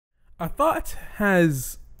A thought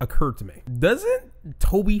has occurred to me. Doesn't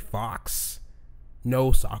Toby Fox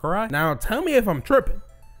know Sakurai? Now, tell me if I'm tripping,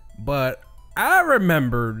 but I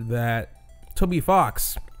remember that Toby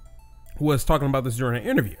Fox was talking about this during an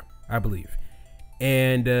interview, I believe.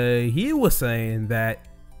 And he was saying that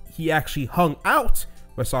he actually hung out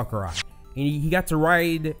with Sakurai. And he got to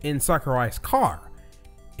ride in Sakurai's car.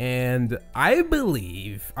 And I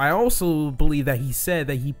also believe that he said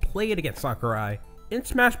that he played against Sakurai in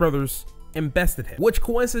Smash Brothers and bested him, which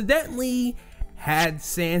coincidentally had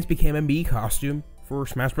Sans become a Mii costume for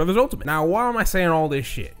Smash Brothers Ultimate. Now, why am I saying all this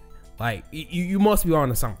shit? Like, you must be on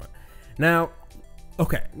to something. Now,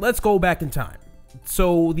 okay, let's go back in time.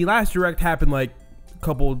 So the last direct happened like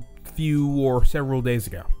a few or several days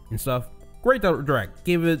ago and stuff. Great direct,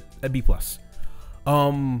 gave it a B+.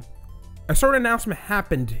 A certain announcement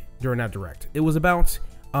happened during that direct. It was about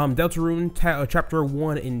Deltarune Chapter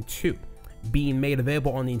 1 and 2 being made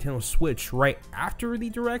available on the Nintendo Switch right after the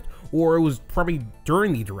direct, or it was probably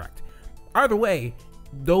during the direct. Either way,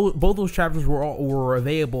 both those chapters were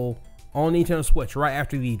available on Nintendo Switch right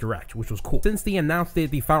after the direct, which was cool. Since they announced that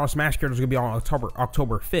the final Smash character was gonna be on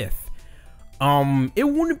October 5th, it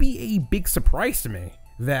wouldn't be a big surprise to me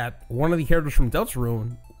that one of the characters from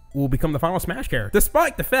Deltarune will become the final Smash character.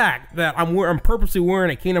 Despite the fact that I'm purposely wearing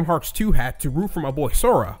a Kingdom Hearts 2 hat to root for my boy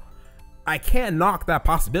Sora, I can't knock that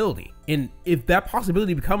possibility. And if that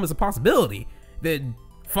possibility becomes a possibility, then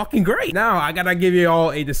fucking great. Now, I gotta give you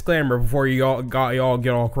all a disclaimer before y'all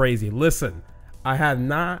get all crazy. Listen, I have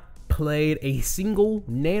not played a single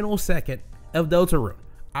nanosecond of Deltarune.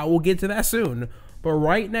 I will get to that soon. But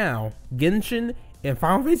right now, Genshin and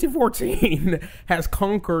Final Fantasy XIV has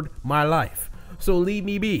conquered my life. So leave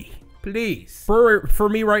me be, please. For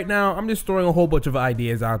me right now, I'm just throwing a whole bunch of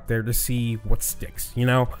ideas out there to see what sticks, you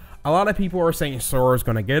know? A lot of people are saying Sora's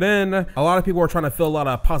gonna get in. A lot of people are trying to fill a lot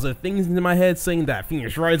of positive things into my head, saying that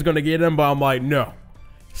Phoenix Wright's gonna get in, but I'm like, no.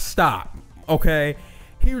 Stop, okay?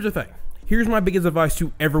 Here's the thing. Here's my biggest advice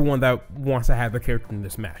to everyone that wants to have their character in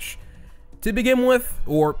this match. To begin with,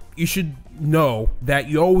 or you should know that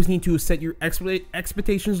you always need to set your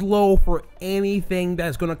expectations low for anything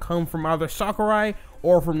that's going to come from either Sakurai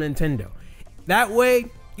or from Nintendo. That way,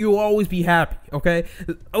 you'll always be happy, okay?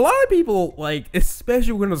 A lot of people, like,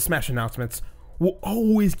 especially when the Smash announcements, will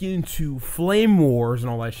always get into flame wars and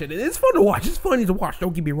all that shit. And it's fun to watch. It's funny to watch,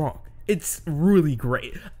 don't get me wrong. It's really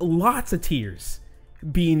great. Lots of tears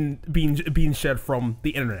being shed from the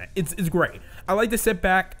internet. It's great. I like to sit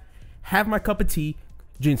back, have my cup of tea,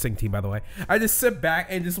 ginseng tea by the way. I just sit back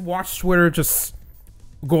and just watch Twitter just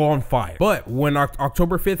go on fire. But when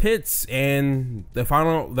October 5th hits and the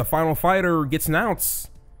final fighter gets announced,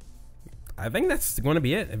 I think that's going to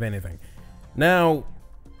be it, if anything. Now,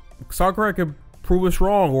 Sakurai could prove us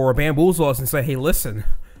wrong or bamboozle us and say, hey, listen,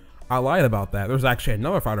 I lied about that. There's actually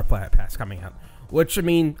another fighter pass coming out. Which, I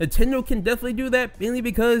mean, Nintendo can definitely do that mainly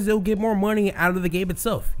because they'll get more money out of the game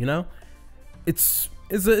itself, you know? It's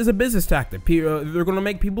a business tactic. They're going to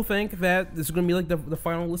make people think that this is going to be like the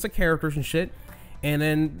final list of characters and shit, and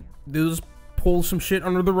then they'll just pull some shit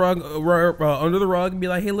under the rug and be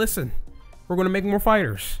like, hey, listen, we're going to make more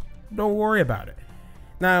fighters. Don't worry about it.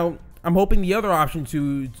 Now, I'm hoping the other option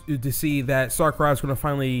to see that Sakurai is going to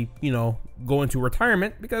finally, you know, go into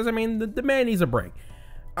retirement, because, I mean, the man needs a break.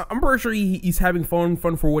 I'm pretty sure he's having fun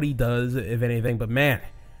for what he does, if anything, but man,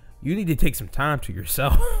 you need to take some time to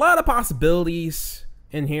yourself. A lot of possibilities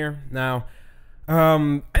in here. Now,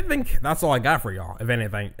 I think that's all I got for y'all, if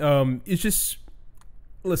anything. It's just,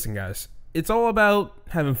 listen guys, it's all about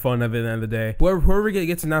having fun at the end of the day. Whoever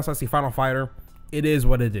gets announced as the final fighter, it is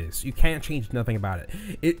what it is. You can't change nothing about it.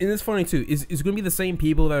 And it's funny too, it's going to be the same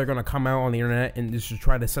people that are going to come out on the internet and just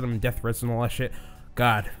try to send them death threats and all that shit.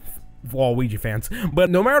 God, for all Ouija fans. But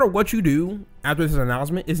no matter what you do after this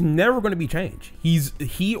announcement, it's never going to be changed.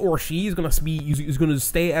 He or she is going to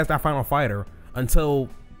stay as that final fighter until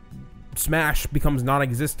Smash becomes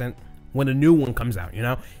non-existent when a new one comes out, you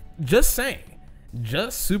know? Just saying.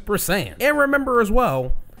 Just super saying. And remember as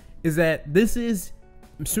well, is that this is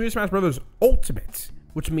Super Smash Bros. Ultimate,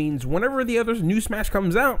 which means whenever the other new Smash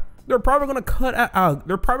comes out, they're probably going to cut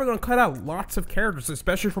out lots of characters,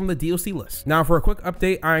 especially from the DLC list. Now, for a quick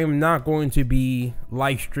update, I am not going to be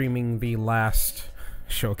live streaming the last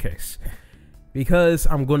showcase because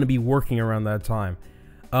I'm going to be working around that time.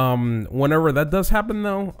 Whenever that does happen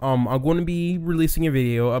though, I'm going to be releasing a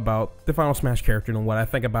video about the final Smash character and what I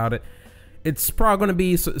think about it. It's probably going to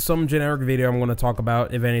be some generic video I'm going to talk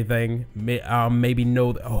about, if anything. Maybe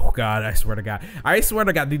no. Oh God, I swear to God.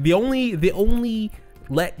 The only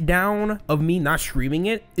letdown of me not streaming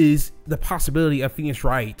it is the possibility of Phoenix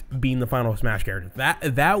Wright being the final Smash character.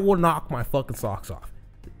 That will knock my fucking socks off.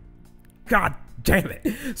 God damn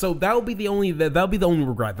it. So that'll be the only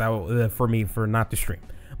regret for me for not to stream.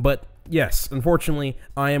 But yes, unfortunately,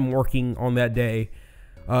 I am working on that day.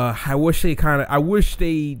 I wish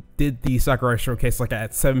they did the Sakurai showcase like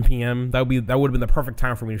at 7 p.m. That would have been the perfect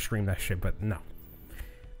time for me to stream that shit, but no.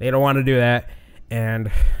 They don't want to do that,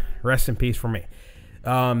 and rest in peace for me.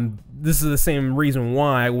 This is the same reason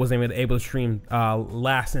why I wasn't even able to stream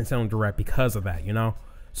last Nintendo Direct, because of that, you know?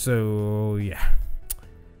 So yeah.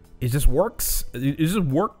 It just works.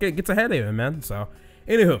 It gets ahead of it, man. So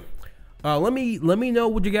anywho, let me know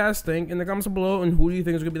what you guys think in the comments below, and who do you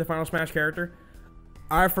think is gonna be the final Smash character.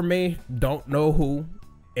 I, for me, don't know who,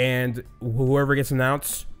 and whoever gets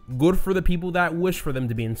announced, good for the people that wish for them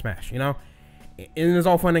to be in Smash, you know? And it's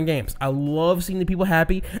all fun and games. I love seeing the people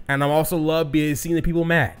happy, and I also love seeing the people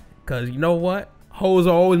mad. Because you know what? Hoes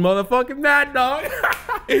are always motherfucking mad, dog.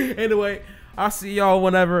 Anyway, I'll see y'all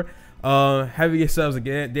whenever. Have yourselves a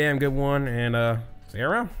damn good one, and see you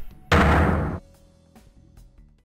around.